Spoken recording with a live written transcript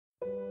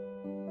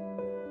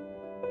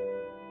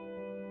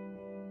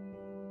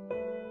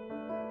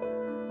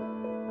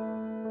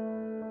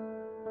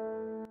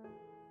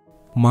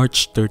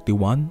March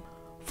 31,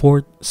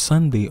 Fourth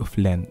Sunday of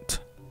Lent.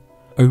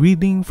 A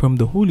reading from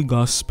the Holy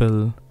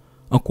Gospel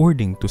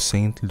according to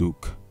St.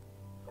 Luke.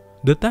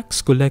 The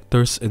tax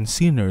collectors and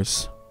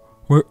sinners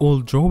were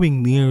all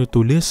drawing near to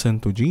listen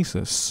to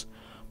Jesus,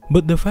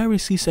 but the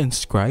Pharisees and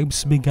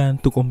scribes began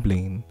to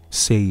complain,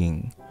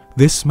 saying,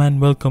 "This man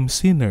welcomes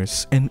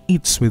sinners and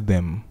eats with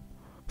them."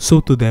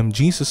 So to them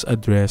Jesus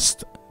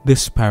addressed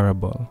this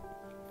parable.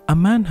 A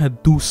man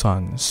had 2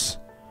 sons,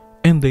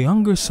 and the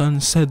younger son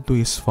said to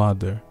his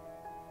father,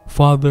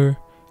 "Father,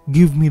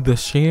 give me the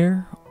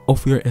share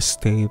of your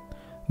estate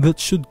that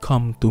should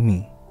come to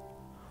me."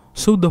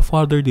 So the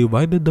father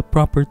divided the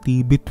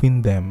property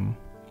between them.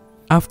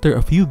 After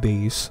a few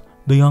days,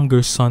 the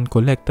younger son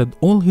collected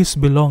all his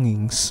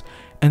belongings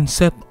and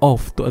set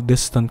off to a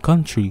distant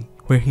country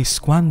where he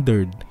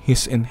squandered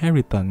his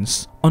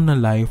inheritance on a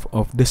life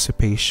of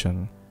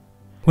dissipation.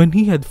 When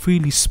he had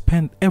freely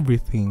spent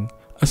everything,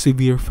 a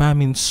severe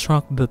famine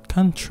struck that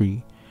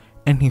country,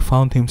 and he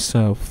found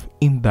himself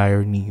in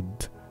dire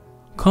need.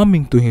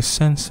 Coming to his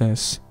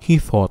senses, he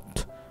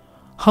thought,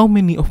 "How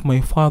many of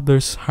my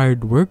father's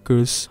hired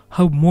workers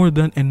have more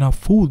than enough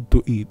food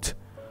to eat?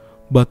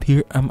 But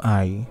here am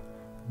I,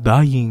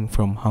 dying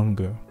from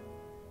hunger.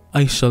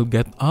 I shall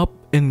get up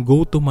and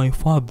go to my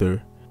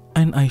father,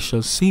 and I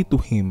shall say to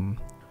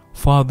him,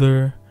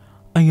 'Father,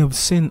 I have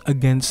sinned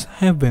against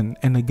heaven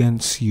and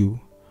against you.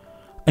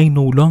 I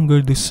no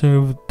longer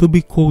deserve to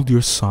be called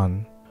your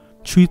son.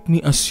 Treat me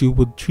as you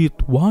would treat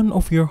one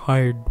of your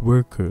hired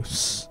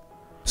workers.'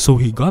 So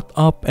he got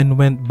up and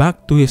went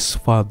back to his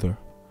father.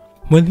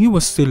 When he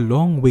was still a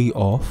long way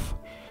off,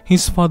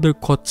 his father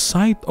caught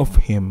sight of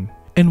him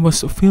and was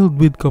filled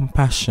with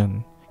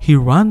compassion. He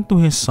ran to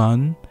his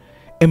son,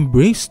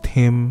 embraced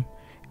him,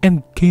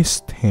 and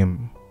kissed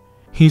him.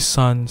 His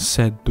son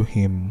said to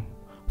him,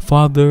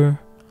 'Father,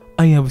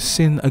 I have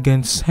sinned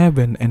against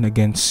heaven and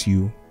against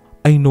you.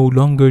 I no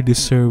longer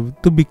deserve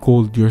to be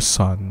called your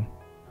son.'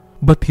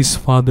 But his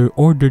father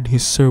ordered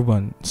his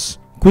servants,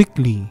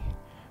 'Quickly,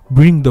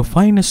 bring the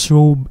finest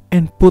robe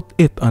and put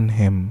it on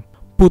him.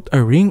 Put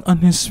a ring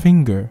on his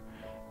finger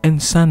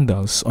and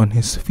sandals on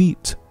his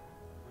feet.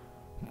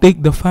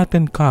 Take the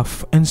fattened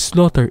calf and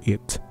slaughter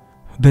it.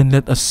 Then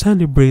let us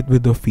celebrate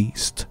with a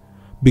feast,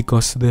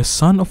 because this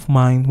son of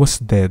mine was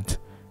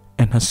dead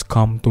and has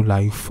come to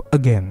life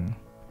again.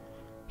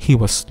 He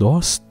was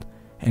lost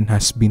and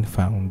has been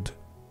found.'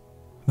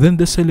 Then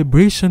the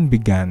celebration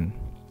began.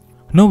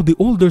 Now the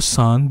older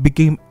son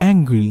became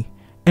angry,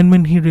 and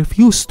when he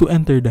refused to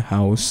enter the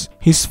house,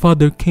 his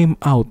father came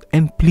out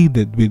and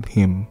pleaded with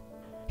him.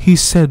 He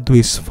said to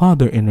his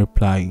father in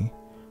reply,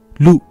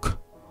 'Look,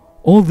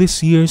 all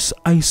these years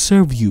I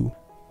served you,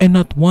 and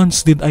not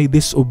once did I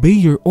disobey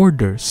your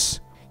orders.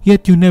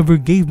 Yet you never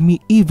gave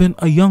me even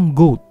a young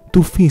goat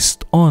to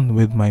feast on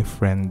with my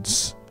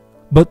friends.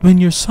 But when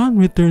your son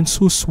returns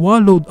who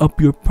swallowed up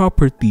your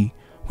property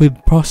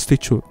with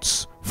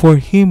prostitutes, for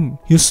him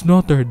you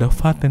slaughtered the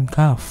fattened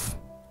calf.'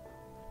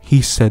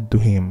 He said to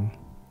him,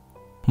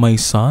 'My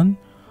son,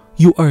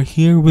 you are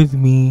here with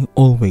me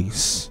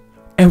always.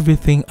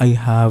 Everything I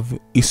have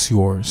is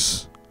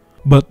yours.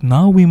 But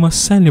now we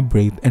must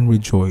celebrate and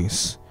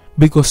rejoice,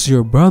 because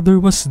your brother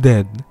was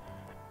dead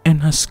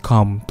and has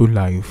come to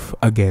life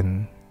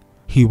again.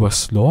 He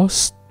was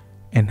lost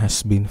and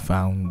has been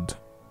found.'"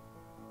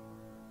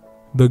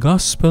 The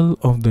Gospel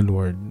of the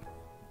Lord.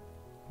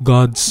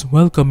 God's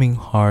welcoming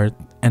heart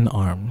and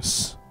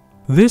arms.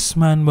 This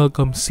man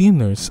welcomes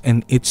sinners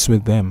and eats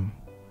with them.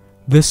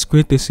 This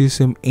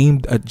criticism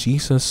aimed at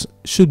Jesus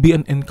should be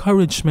an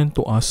encouragement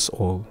to us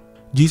all.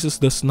 Jesus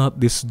does not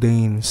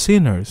disdain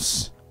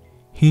sinners.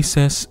 He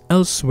says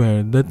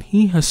elsewhere that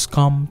he has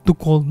come to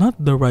call not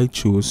the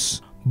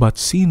righteous, but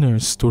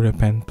sinners to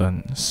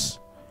repentance.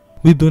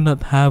 We do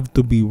not have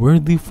to be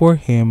worthy for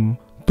him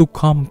to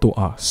come to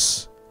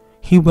us.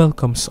 He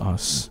welcomes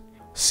us,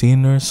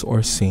 sinners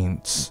or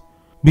saints,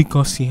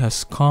 because he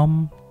has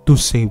come to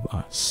save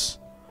us.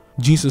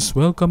 Jesus'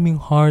 welcoming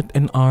heart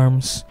and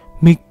arms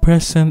make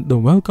present the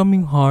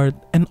welcoming heart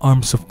and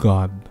arms of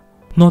God.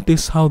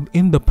 Notice how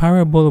in the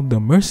parable of the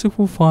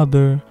merciful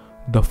father,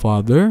 the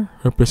father,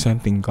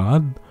 representing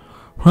God,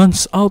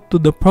 runs out to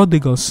the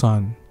prodigal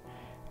son,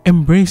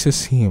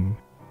 embraces him,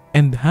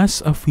 and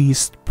has a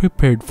feast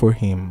prepared for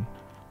him.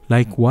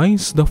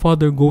 Likewise, the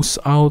father goes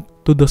out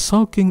to the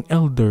sulking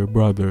elder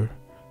brother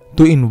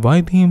to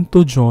invite him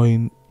to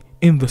join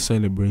in the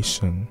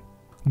celebration.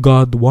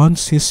 God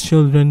wants his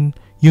children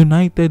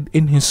united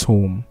in his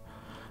home,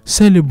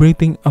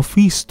 celebrating a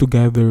feast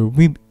together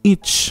with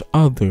each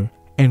other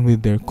and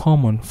with their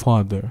common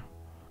Father.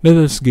 Let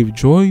us give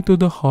joy to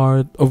the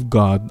heart of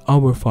God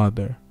our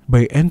Father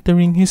by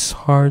entering his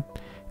heart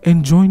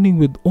and joining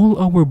with all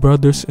our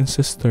brothers and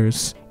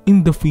sisters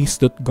in the feast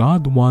that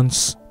God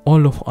wants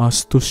all of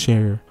us to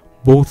share,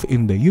 both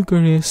in the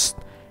Eucharist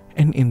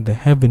and in the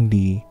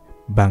heavenly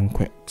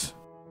banquet.